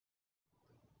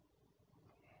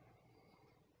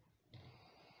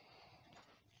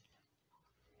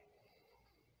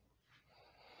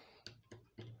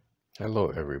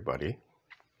Hello, everybody.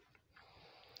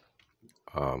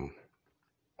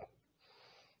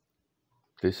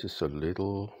 This is a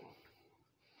little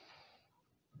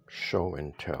show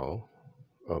and tell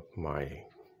of my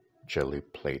jelly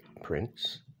plate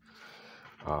prints.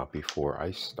 Before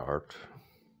I start,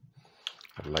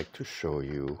 I'd like to show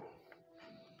you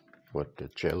what the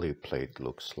jelly plate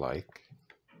looks like.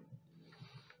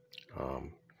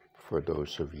 For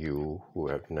those of you who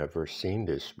have never seen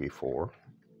this before,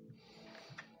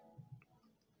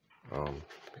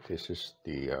 this is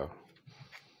the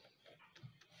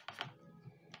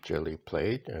jelly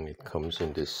plate, and it comes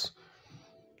in this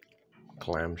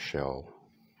clamshell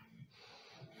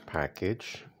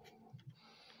package,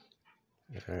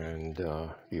 and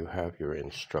you have your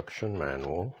instruction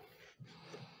manual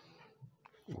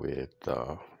with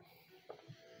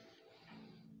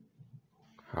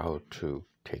how to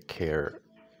take care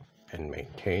and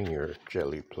maintain your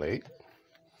jelly plate.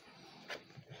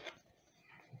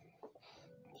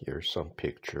 Here's some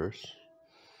pictures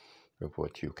of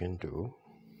what you can do.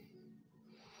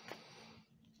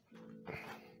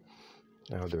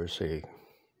 Now there's a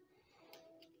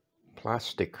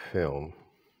plastic film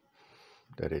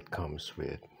that it comes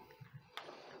with.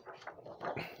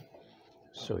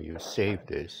 So you save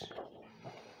this.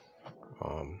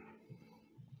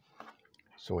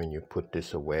 So when you put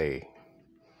this away,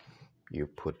 you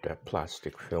put that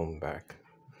plastic film back.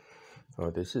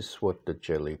 This is what the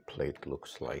jelly plate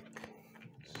looks like.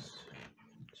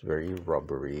 It's very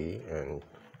rubbery and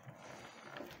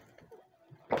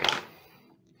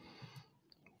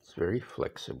it's very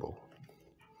flexible.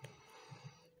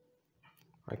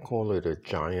 I call it a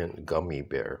giant gummy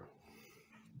bear.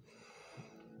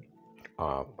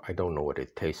 I don't know what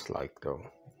it tastes like though.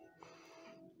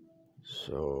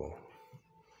 So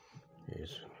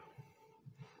here's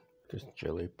this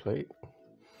jelly plate.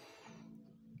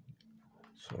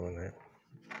 So when I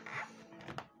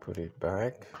put it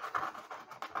back,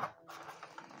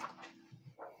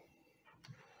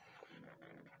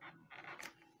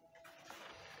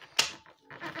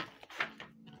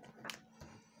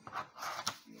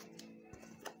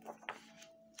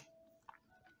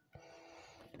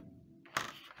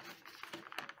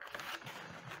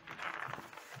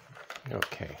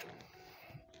 okay.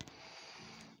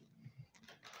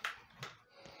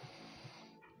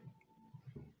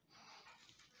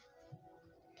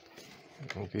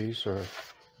 And these are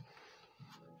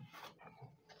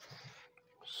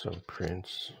some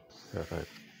prints that I've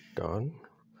done,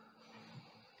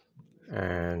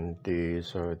 and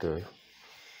these are the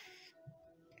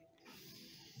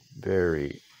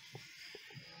very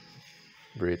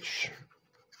rich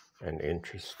and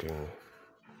interesting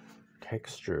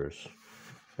textures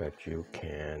that you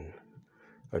can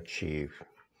achieve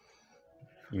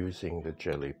using the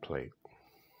jelly plate.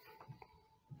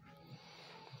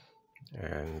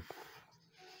 And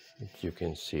as you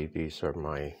can see, these are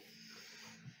my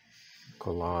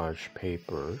collage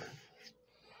paper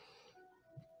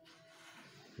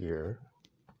here.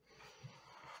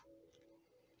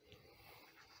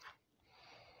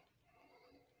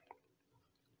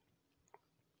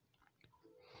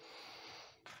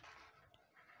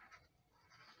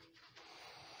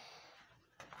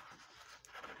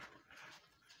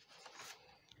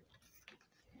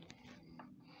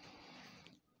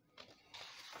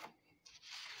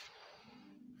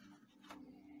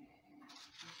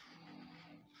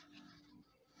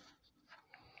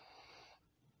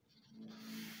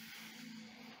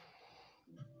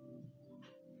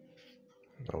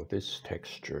 Now this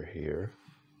texture here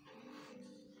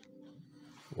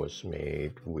was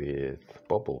made with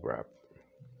bubble wrap.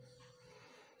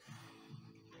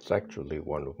 It's actually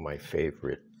one of my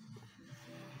favorite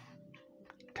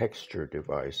texture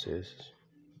devices.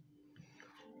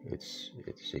 It's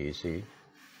easy.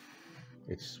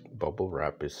 Its bubble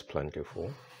wrap is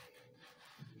plentiful.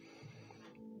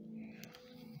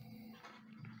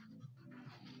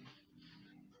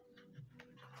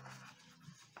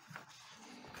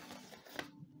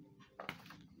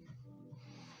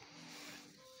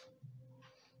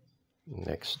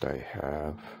 Next I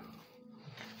have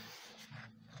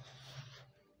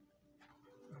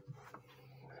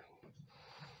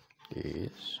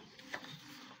these.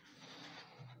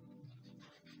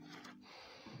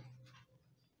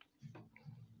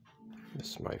 This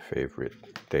is my favorite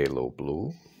phthalo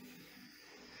blue.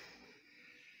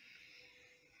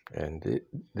 And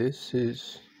this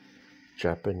is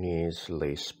Japanese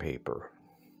lace paper.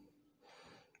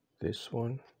 This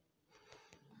one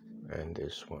and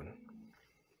this one.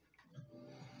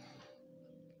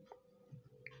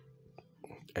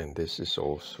 And this is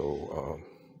also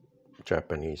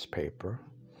Japanese paper.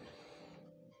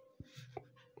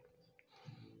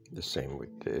 The same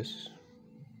with this.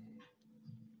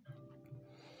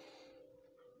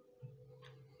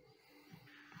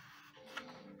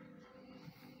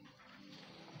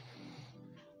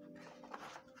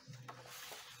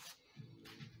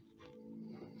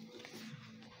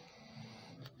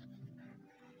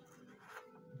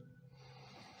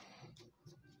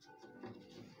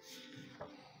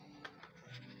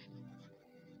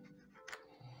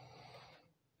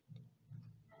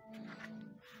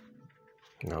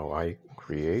 Now I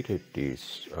created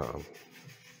these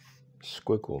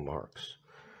squiggle marks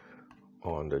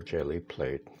on the jelly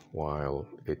plate while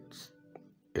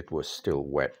it was still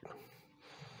wet.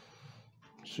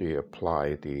 So you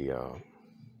apply the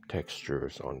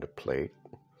textures on the plate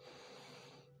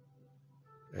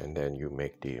and then you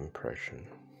make the impression.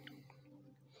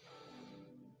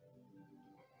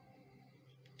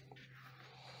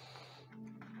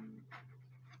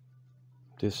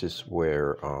 This is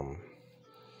where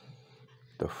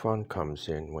the fun comes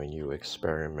in, when you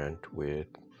experiment with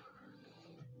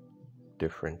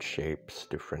different shapes,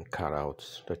 different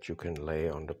cutouts that you can lay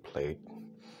on the plate,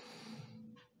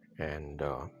 and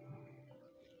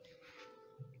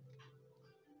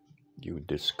you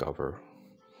discover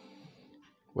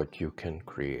what you can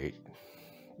create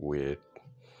with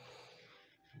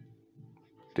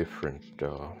different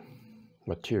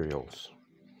materials.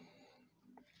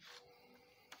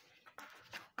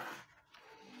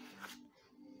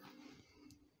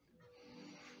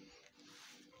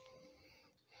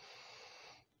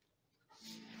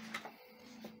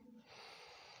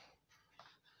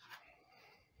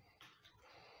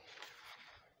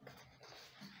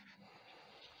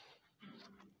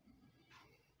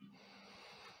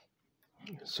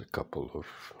 There's a couple of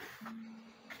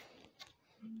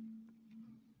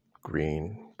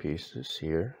green pieces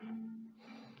here.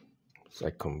 So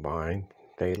I combined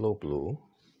phthalo blue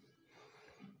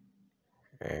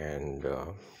and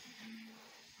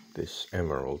this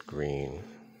emerald green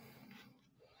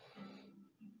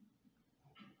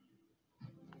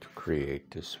to create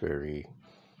this very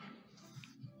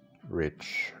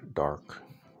rich, dark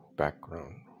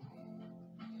background.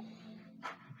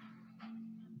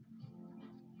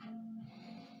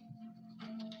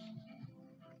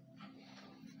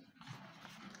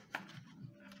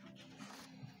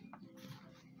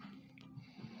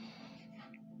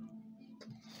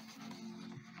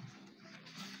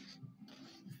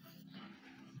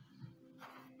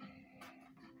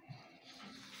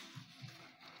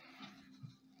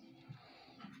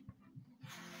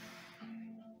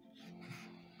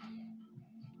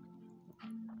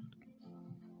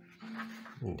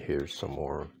 And here's some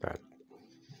more of that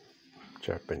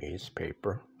Japanese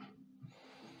paper.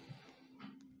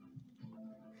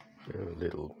 There are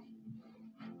little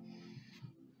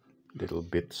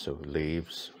bits of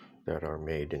leaves that are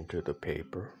made into the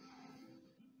paper.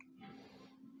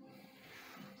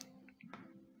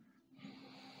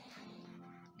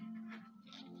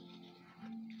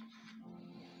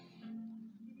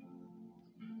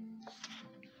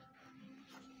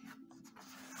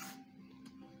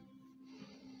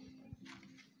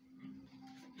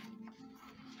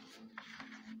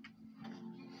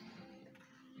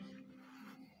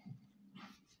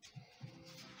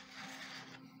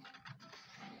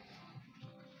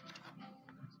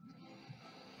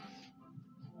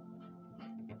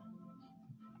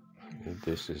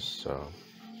 This is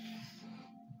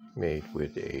made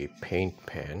with a paint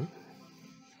pen,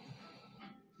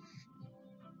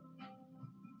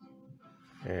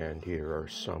 and here are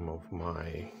some of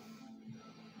my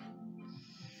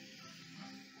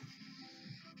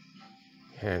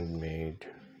handmade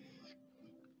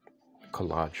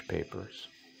collage papers.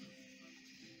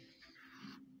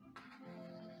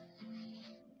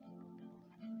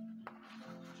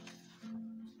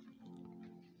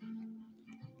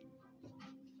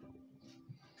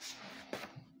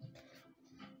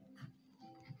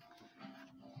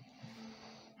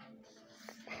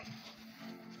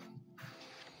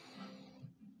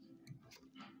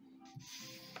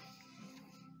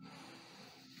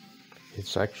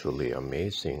 It's actually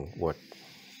amazing what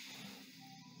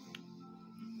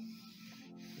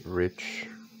rich,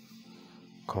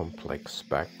 complex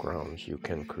backgrounds you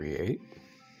can create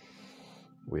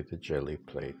with a jelly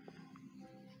plate.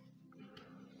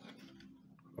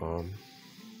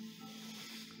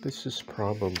 This is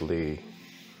probably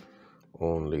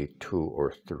only 2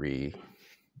 or 3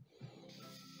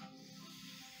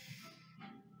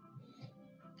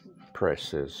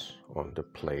 presses on the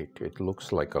plate. It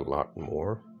looks like a lot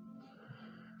more,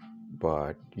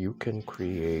 but you can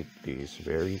create these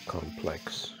very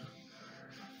complex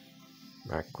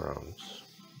backgrounds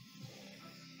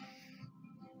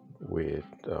with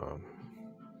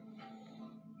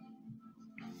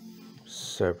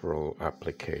several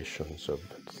applications of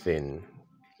thin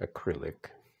acrylic.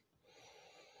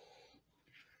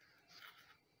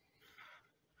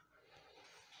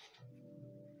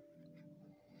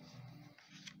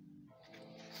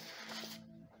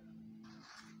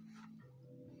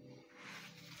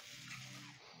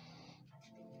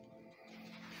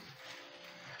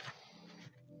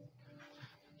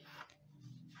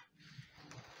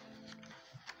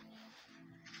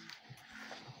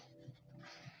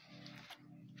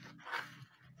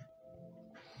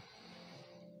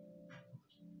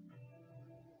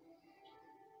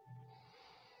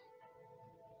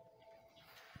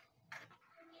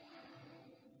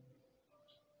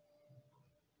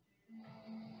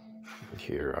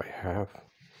 Here I have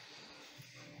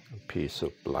a piece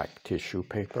of black tissue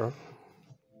paper,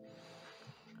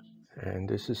 and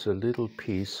this is a little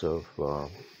piece of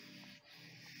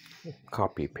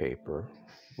copy paper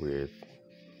with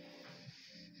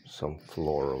some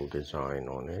floral design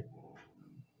on it.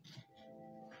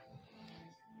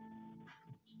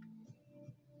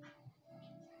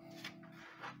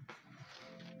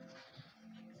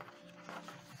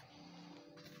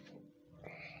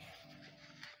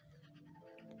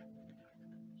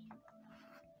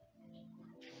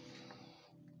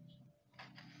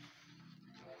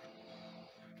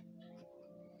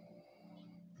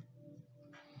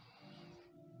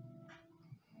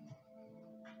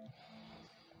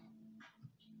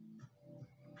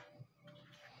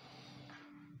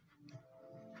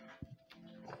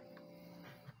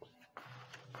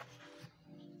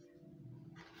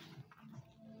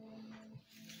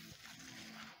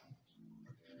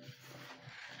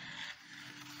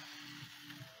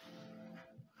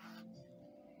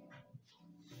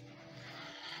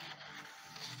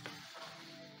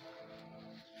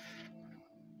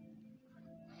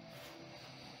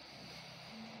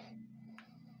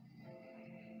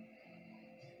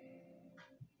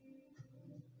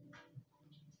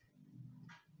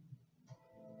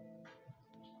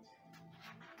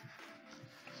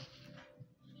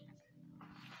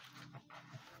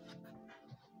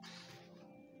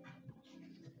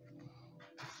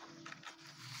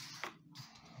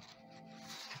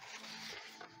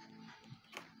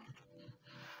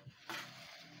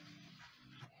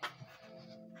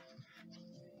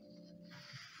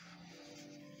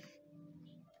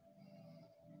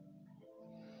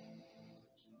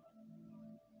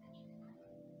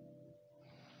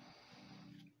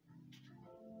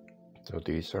 So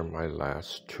these are my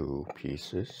last two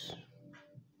pieces,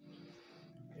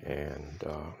 and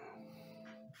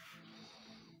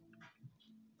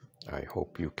I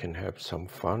hope you can have some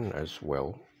fun as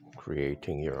well,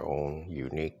 creating your own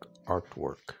unique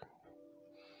artwork.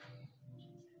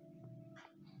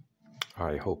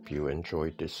 I hope you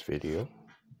enjoyed this video,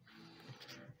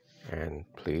 and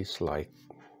please like,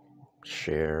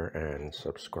 share, and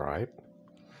subscribe.